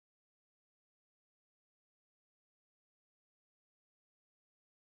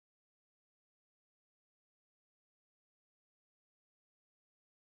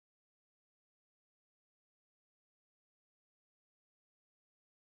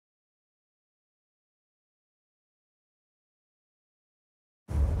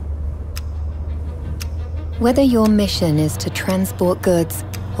Whether your mission is to transport goods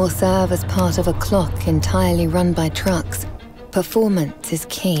or serve as part of a clock entirely run by trucks, performance is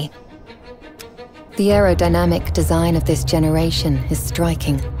key. The aerodynamic design of this generation is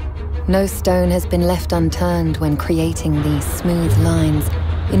striking. No stone has been left unturned when creating these smooth lines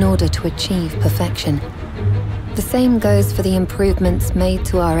in order to achieve perfection. The same goes for the improvements made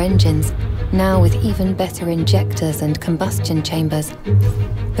to our engines, now with even better injectors and combustion chambers.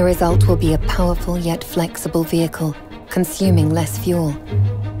 The result will be a powerful yet flexible vehicle, consuming less fuel.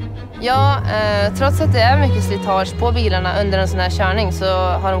 Ja, trots att det är mycket slitage på bilarna under en sån här körning så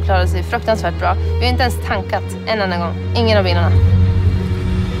har de klarat sig fruktansvärt bra. Vi har inte ens tankat en enda gång. Ingen av bilarna.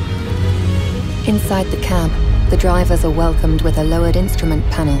 Inside the cab, the drivers are welcomed with a lowered instrument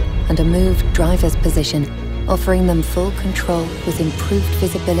panel and a moved driver's position, offering them full control with improved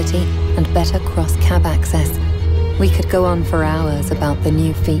visibility and better cross-cab access. We could go on for hours about the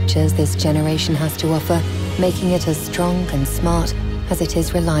new features this generation has to offer, making it as strong and smart as it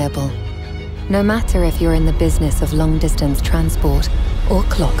is reliable. No matter if you're in the business of long-distance transport or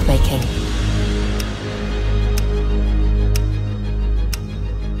clockmaking.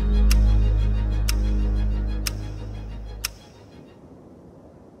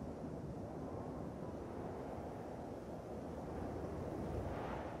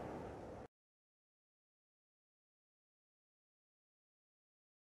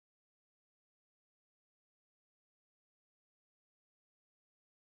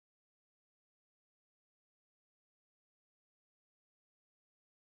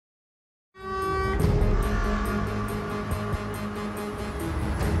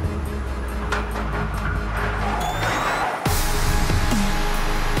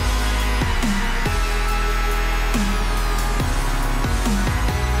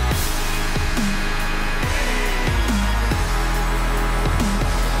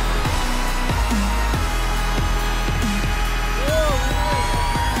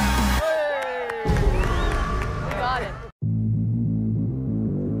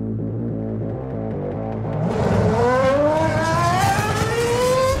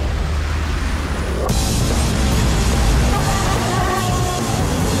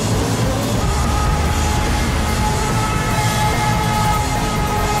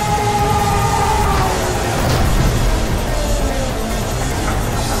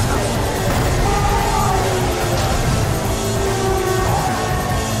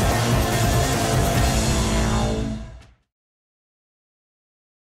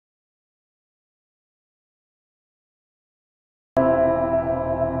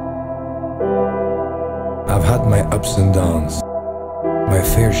 I've had my ups and downs, my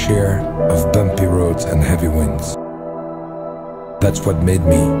fair share of bumpy roads and heavy winds. That's what made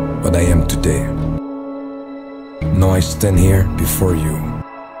me what I am today. Now I stand here before you.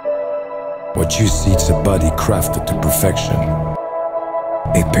 What you see is a body crafted to perfection,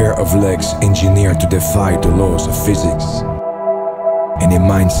 a pair of legs engineered to defy the laws of physics, and a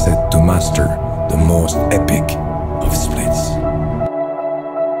mindset to master the most epic